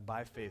saying, God,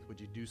 by faith, would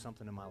you do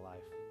something in my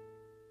life?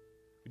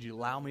 Would you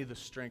allow me the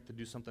strength to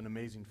do something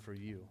amazing for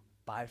you?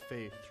 By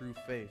faith, through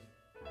faith.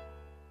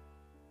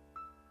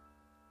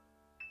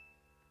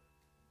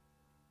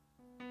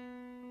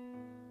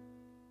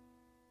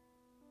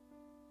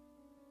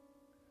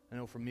 I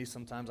know for me,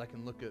 sometimes I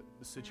can look at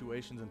the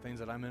situations and things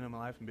that I'm in my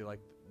life and be like,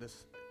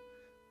 this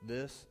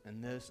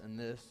and this and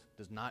this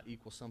does not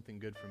equal something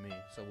good for me.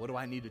 So what do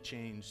I need to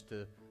change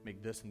to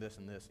make this and this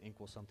and this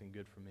equal something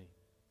good for me?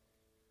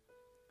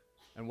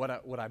 And what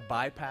I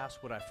bypass,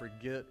 what I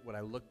forget, what I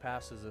look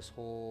past is this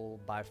whole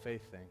by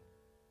faith thing.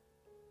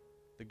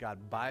 That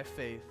God, by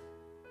faith,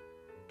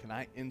 can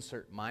I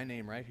insert my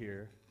name right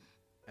here,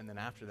 and then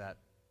after that,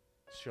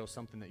 show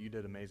something that you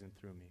did amazing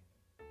through me.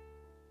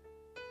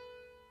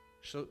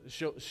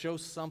 Show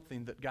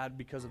something that, God,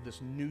 because of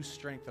this new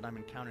strength that I'm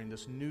encountering,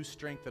 this new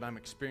strength that I'm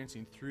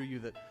experiencing through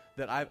you,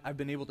 that I've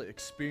been able to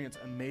experience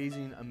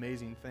amazing,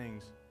 amazing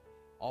things,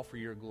 all for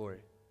your glory.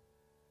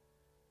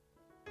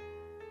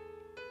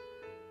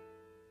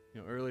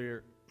 You know,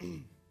 earlier,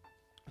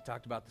 I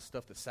talked about the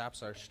stuff that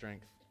saps our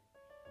strength.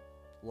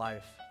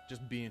 Life,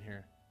 just being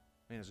here.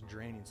 Man, it's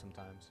draining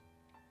sometimes.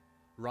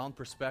 Wrong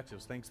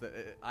perspectives, thinks that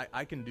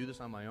I can do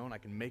this on my own, I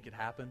can make it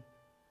happen.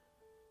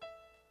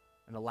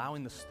 And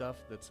allowing the stuff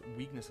that's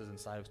weaknesses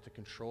inside of us to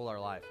control our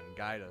life and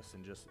guide us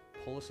and just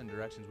pull us in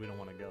directions we don't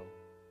want to go.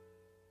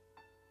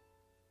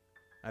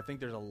 I think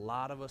there's a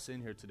lot of us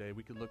in here today,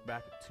 we could look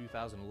back at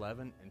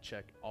 2011 and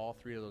check all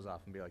three of those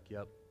off and be like,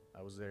 yep,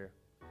 I was there.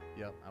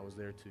 Yep, I was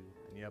there too.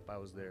 And yep, I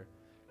was there.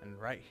 And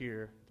right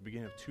here, at the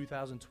beginning of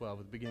 2012,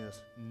 at the beginning of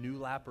this new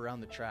lap around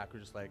the track,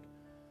 we're just like,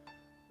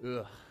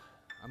 ugh,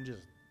 I'm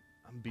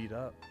beat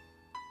up.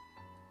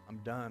 I'm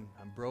done.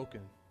 I'm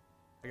broken.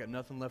 I got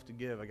nothing left to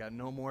give. I got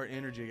no more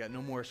energy. I got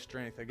no more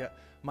strength. I got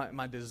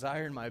my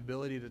desire and my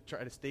ability to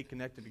try to stay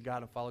connected to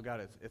God and follow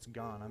God, it's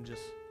gone.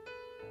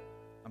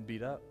 I'm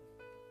beat up.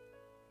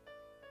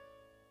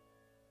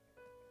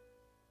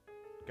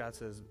 God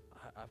says,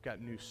 I've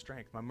got new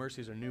strength. My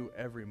mercies are new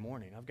every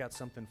morning. I've got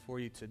something for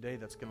you today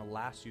that's going to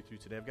last you through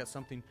today. I've got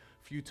something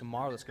for you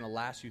tomorrow that's going to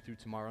last you through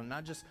tomorrow. And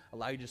not just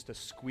allow you just to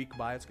squeak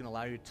by. It's going to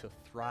allow you to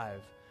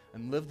thrive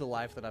and live the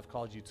life that I've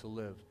called you to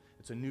live.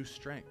 It's a new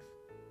strength.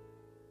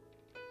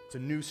 It's a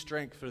new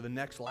strength for the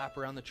next lap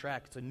around the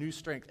track. It's a new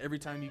strength every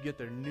time you get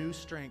there. New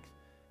strength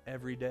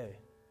every day.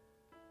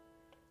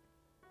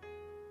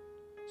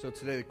 So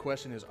today the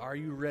question is, are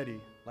you ready?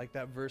 Like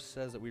that verse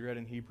says that we read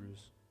in Hebrews.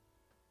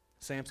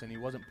 Samson, he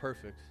wasn't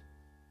perfect.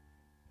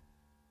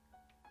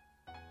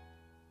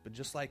 But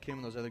just like him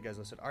and those other guys,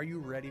 I said, are you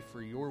ready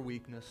for your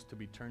weakness to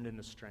be turned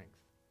into strength?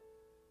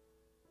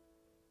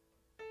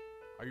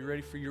 Are you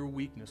ready for your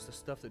weakness, the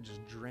stuff that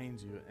just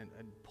drains you and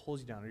pulls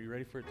you down? Are you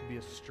ready for it to be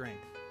a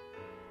strength?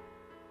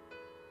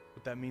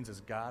 What that means is,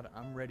 God,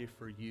 I'm ready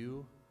for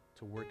you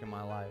to work in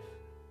my life.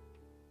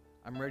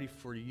 I'm ready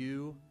for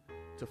you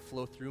to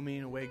flow through me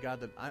in a way,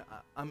 God, that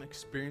I'm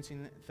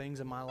experiencing things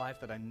in my life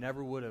that I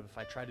never would have if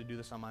I tried to do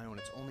this on my own.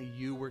 It's only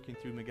you working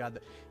through me, God,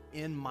 that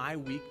in my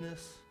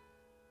weakness,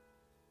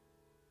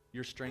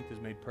 your strength is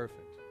made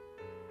perfect.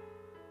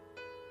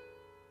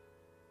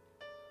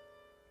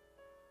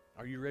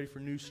 Are you ready for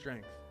new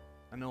strength?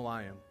 I know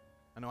I am.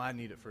 I know I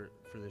need it for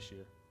this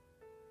year.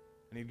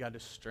 I need God to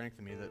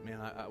strengthen me that, man,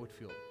 I would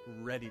feel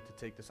ready to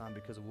take this on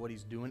because of what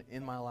he's doing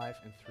in my life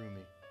and through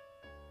me.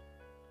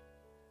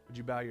 Would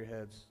you bow your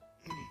heads?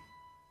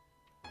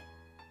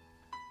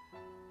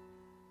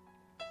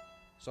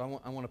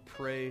 So I want to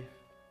pray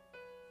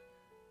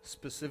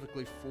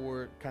specifically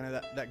for kind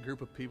of that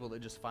group of people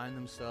that just find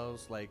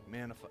themselves like,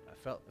 man, if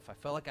I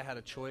felt like I had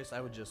a choice,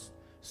 I would just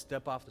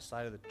step off the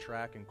side of the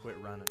track and quit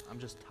running. I'm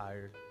just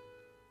tired.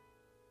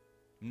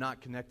 I'm not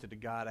connected to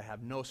God. I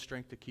have no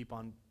strength to keep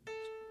on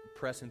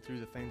pressing through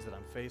the things that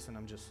I'm facing.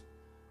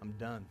 I'm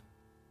done.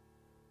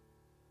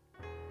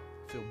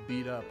 I feel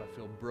beat up. I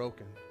feel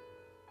broken.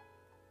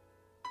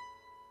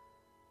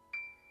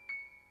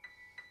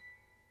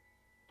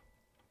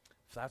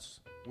 If that's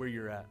where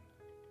you're at,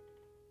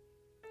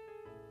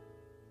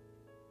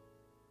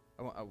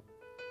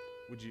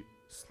 would you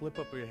slip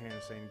up your hand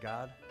saying,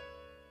 God,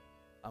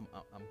 I'm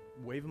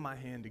waving my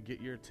hand to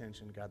get your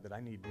attention, God, that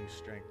I need new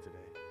strength today.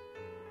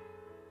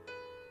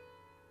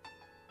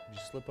 Would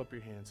you slip up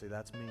your hand and say,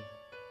 that's me.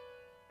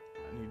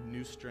 I need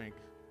new strength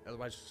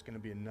Otherwise, it's just going to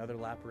be another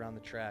lap around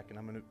the track, and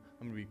I'm going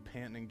to be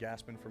panting and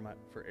gasping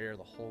for air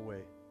the whole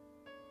way.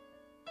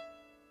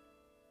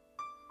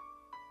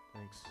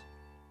 Thanks.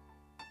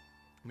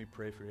 Let me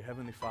pray for you.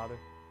 Heavenly Father,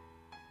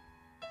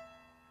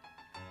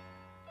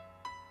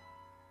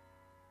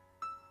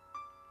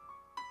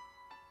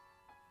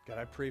 God,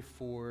 I pray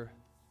for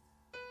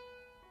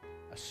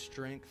a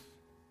strength,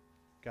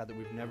 God, that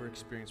we've never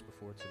experienced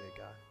before today,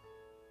 God.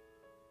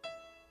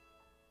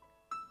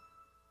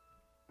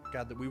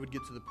 God, that we would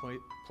get to the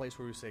place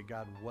where we say,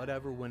 God,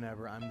 whatever,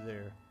 whenever, I'm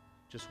there.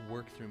 Just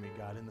work through me,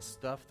 God, and the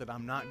stuff that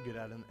I'm not good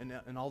at,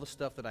 and all the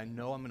stuff that I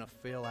know I'm going to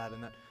fail at,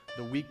 and that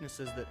the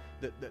weaknesses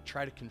that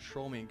try to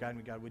control me and guide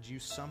me, God, would you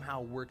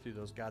somehow work through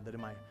those, God, that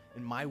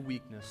in my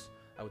weakness,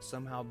 I would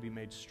somehow be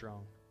made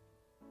strong.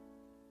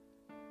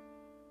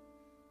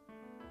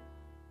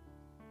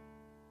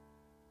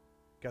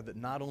 God, that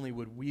not only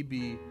would we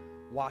be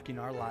walking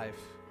our life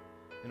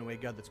in a way,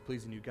 God, that's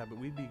pleasing you, God, but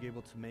we'd be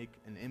able to make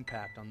an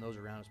impact on those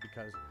around us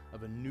because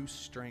of a new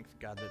strength,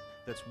 God,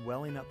 that's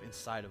welling up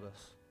inside of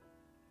us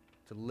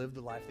to live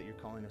the life that you're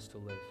calling us to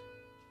live.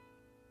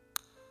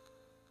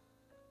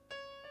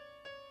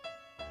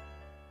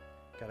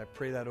 God, I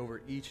pray that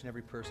over each and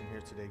every person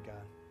here today,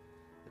 God.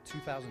 That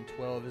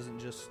 2012 isn't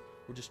just,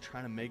 we're just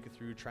trying to make it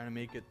through, trying to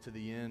make it to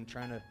the end,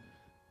 trying to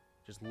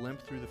just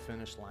limp through the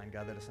finish line,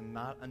 God, that it's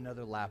not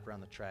another lap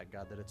around the track,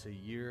 God, that it's a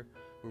year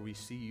where we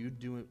see you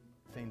doing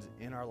things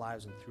in our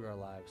lives and through our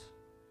lives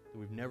that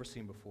we've never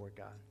seen before,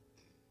 God.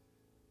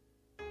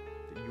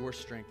 That your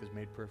strength is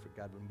made perfect,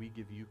 God, when we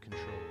give you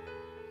control.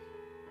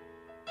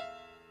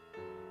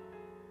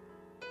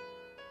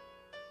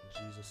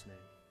 In Jesus' name,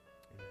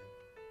 amen.